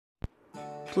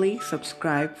Please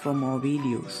subscribe for more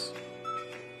videos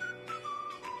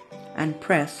and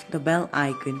press the bell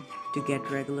icon to get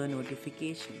regular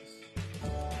notifications.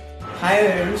 Hi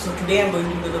everyone, so today I'm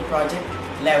going to do the project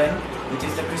 11, which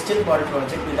is the crystal ball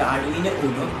project with the Arduino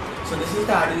Uno. So this is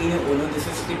the Arduino Uno. This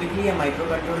is typically a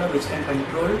microcontroller which can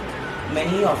control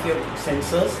many of your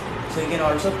sensors. So you can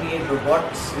also create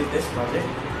robots with this project.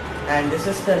 And this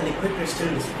is the liquid crystal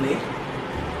display.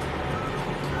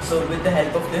 So with the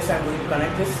help of this, I'm going to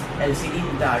connect this LCD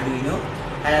with the Arduino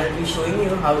and I will be showing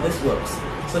you how this works.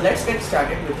 So let's get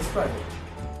started with this project.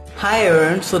 Hi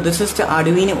everyone, so this is the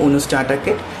Arduino Uno starter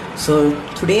kit. So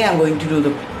today I'm going to do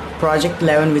the project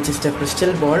 11, which is the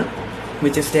crystal ball,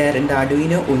 which is there in the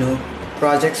Arduino Uno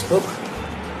projects book.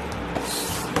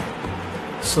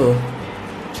 So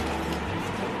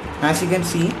as you can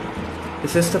see,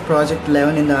 this is the project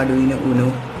 11 in the Arduino Uno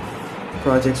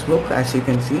projects book. As you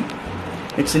can see,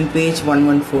 it's in page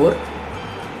 114.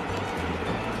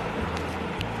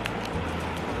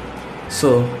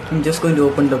 So I'm just going to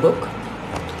open the book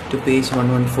to page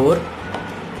 114.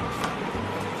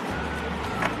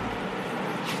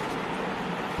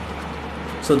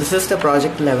 So this is the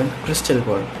project 11 crystal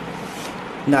ball,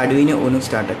 the Arduino Uno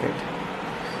starter kit.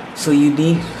 So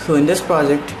in this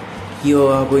project you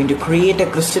are going to create a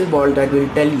crystal ball that will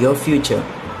tell your future,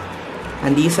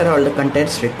 and these are all the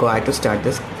contents required to start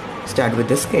with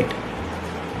this kit.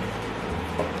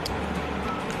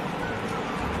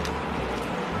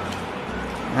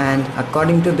 And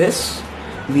according to this,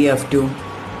 we have to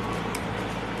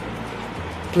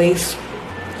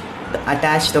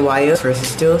attach the wires,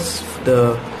 resistors,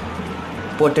 the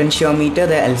potentiometer,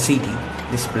 the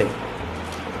LCD display.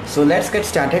 So let's get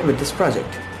started with this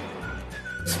project.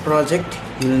 This project,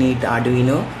 you'll need the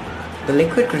Arduino, the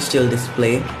liquid crystal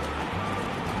display,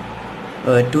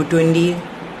 220.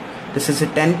 This is a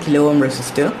 10 kilo ohm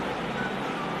resistor,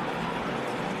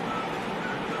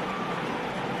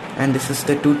 and this is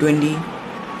the 220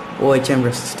 OHM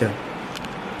resistor.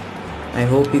 I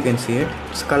hope you can see it.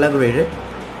 It's color graded,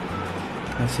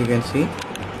 as you can see.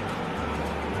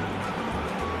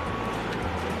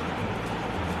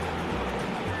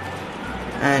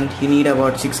 And you need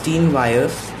about 16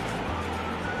 wires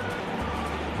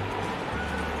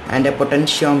and a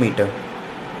potentiometer.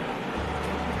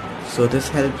 So this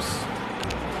helps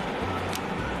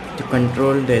to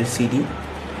control the LCD.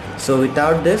 So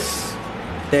without this,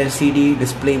 the LCD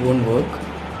display won't work.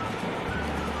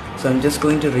 So I'm just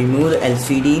going to remove the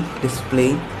LCD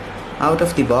display out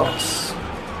of the box.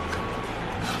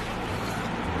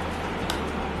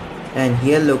 And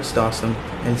here looks the awesome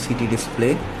LCD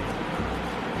display.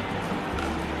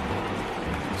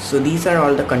 So these are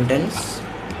all the contents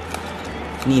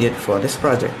needed for this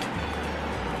project.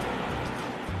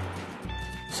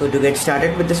 So to get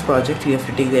started with this project, you have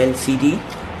to take the LCD,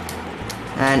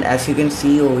 and as you can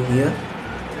see over here,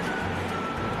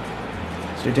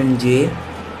 it's written J.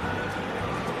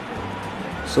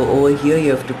 So over here you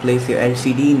have to place your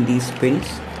LCD in these pins.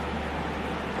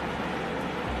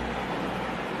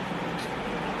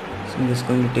 So I'm just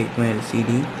going to take my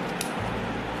LCD,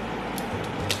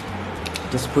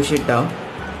 just push it down.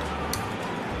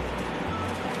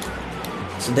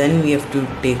 So then we have to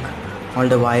take all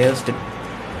the wires.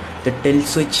 The tilt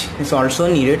switch is also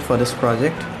needed for this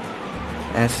project,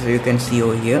 as you can see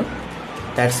over here.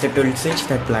 That's the tilt switch,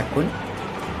 that black one.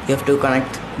 You have to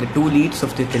connect the two leads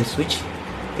of the tilt switch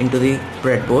into the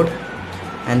breadboard,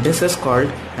 and this is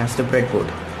called as the breadboard.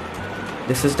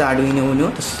 This is the Arduino Uno,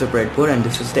 this is the breadboard, and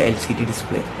this is the LCD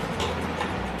display.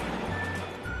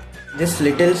 This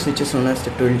little switch is known as the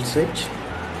tilt switch,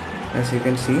 as you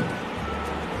can see.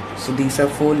 So these are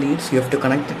 4 leads. You have to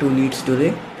connect the 2 leads to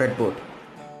the breadboard.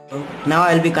 Now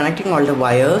I'll be connecting all the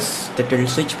wires, the tilt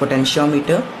switch,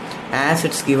 potentiometer, as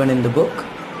it's given in the book.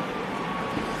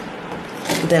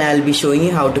 Then I'll be showing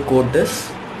you how to code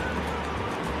this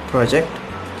project.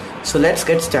 So let's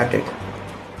get started.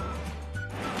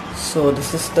 So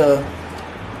this is the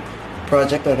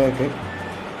project that I did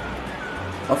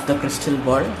of the crystal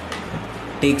ball.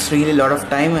 It takes really a lot of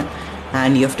time,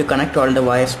 and you have to connect all the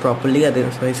wires properly,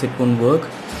 otherwise it won't work.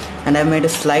 And I've made a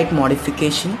slight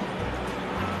modification.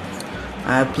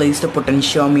 I have placed a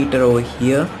potentiometer over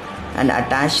here and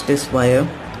attached this wire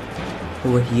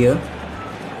over here,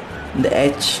 the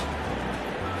edge,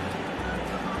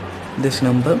 this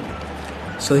number.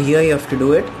 So here you have to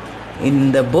do it.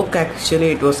 In the book actually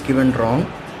it was given wrong,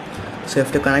 so you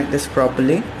have to connect this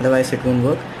properly, otherwise it won't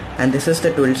work. And this is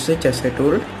the tilt switch, as I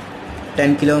told,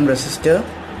 10 kilo ohm resistor.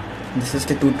 This is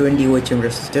the 220 OHM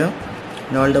resistor,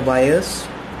 and all the wires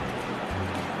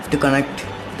have to connect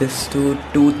this to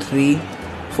 2, 3,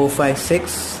 4, 5,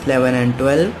 6, 11 and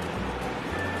 12.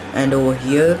 And over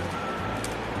here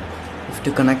we have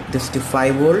to connect this to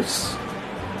 5 volts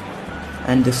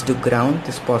and this to ground,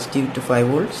 this positive to 5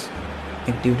 volts,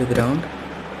 negative to ground.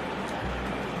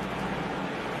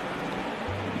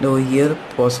 And over here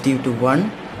positive to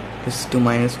 1, this to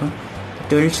 -1. The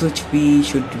 12 switch B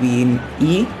should be in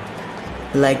E,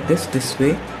 like this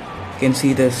way. You can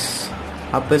see this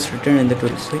up is written in the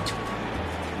 12 switch.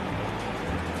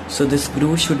 So this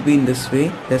groove should be in this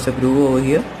way. There's a groove over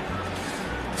here.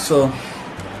 So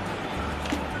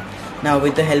now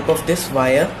with the help of this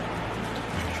wire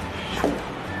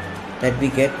that we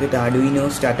get with the Arduino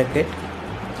starter kit,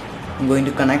 I'm going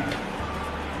to connect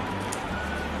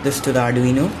this to the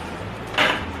Arduino,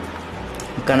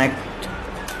 connect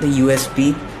the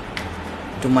USB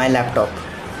to my laptop.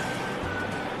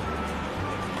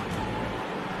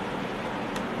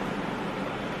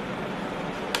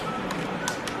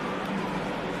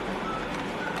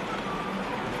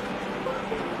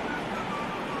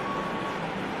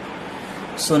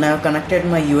 So now I've connected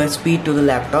my USB to the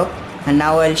laptop, and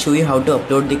now I'll show you how to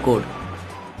upload the code.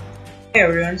 Hey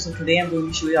everyone, so today I'm going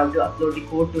to show you how to upload the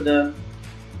code to the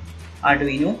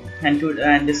Arduino,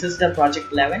 and this is the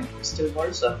project 11 Crystal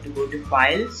Ball. So I have to go to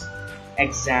Files,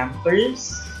 Examples,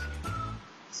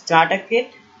 Starter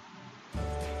Kit,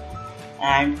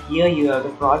 and here you have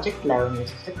the project 11,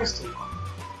 which is the Crystal Ball.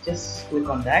 Just click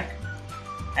on that,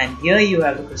 and here you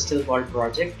have the Crystal Ball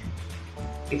project.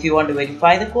 If you want to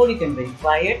verify the code, you can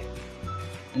verify it,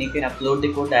 and you can upload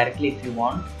the code directly if you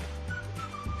want.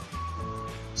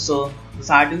 So this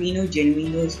Arduino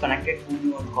Genuino is connected to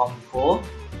me on COM4,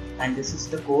 and this is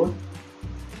the code.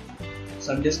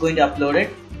 So I'm just going to upload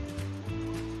it.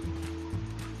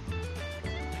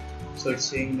 So it's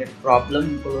saying that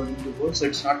problem uploading the code, so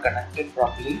it's not connected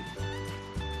properly.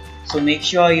 So make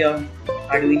sure your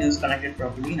Arduino is connected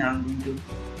properly. Now I'm going to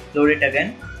load it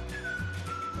again.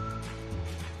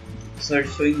 So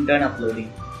it's showing done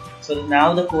uploading. So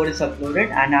now the code is uploaded,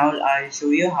 and now I'll show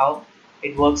you how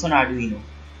it works on Arduino.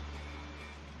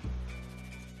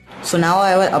 So now I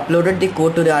have uploaded the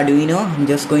code to the Arduino. I'm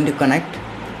just going to connect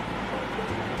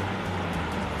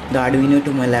the Arduino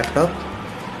to my laptop,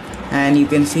 and you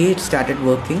can see it started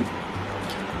working.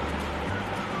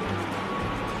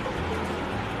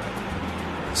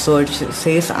 So it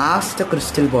says ask the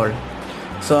crystal ball.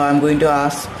 So I'm going to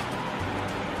ask.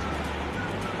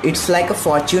 It's like a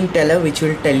fortune teller which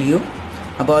will tell you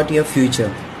about your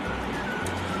future.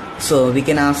 So we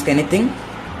can ask anything.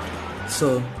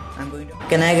 So I'm going to,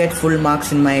 can I get full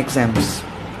marks in my exams?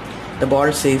 The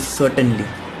ball says certainly.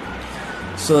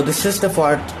 So this is the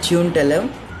fortune teller.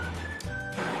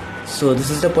 So this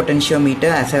is the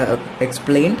potentiometer, as I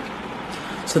explained.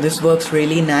 So this works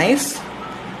really nice,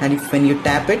 and when you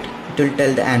tap it, it will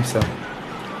tell the answer.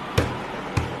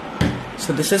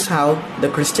 So this is how the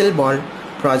crystal ball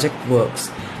project works,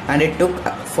 and it took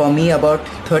for me about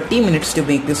 30 minutes to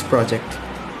make this project.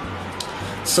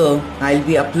 So I'll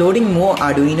be uploading more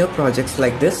Arduino projects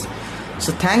like this.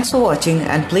 So thanks for watching,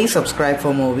 and please subscribe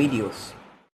for more videos.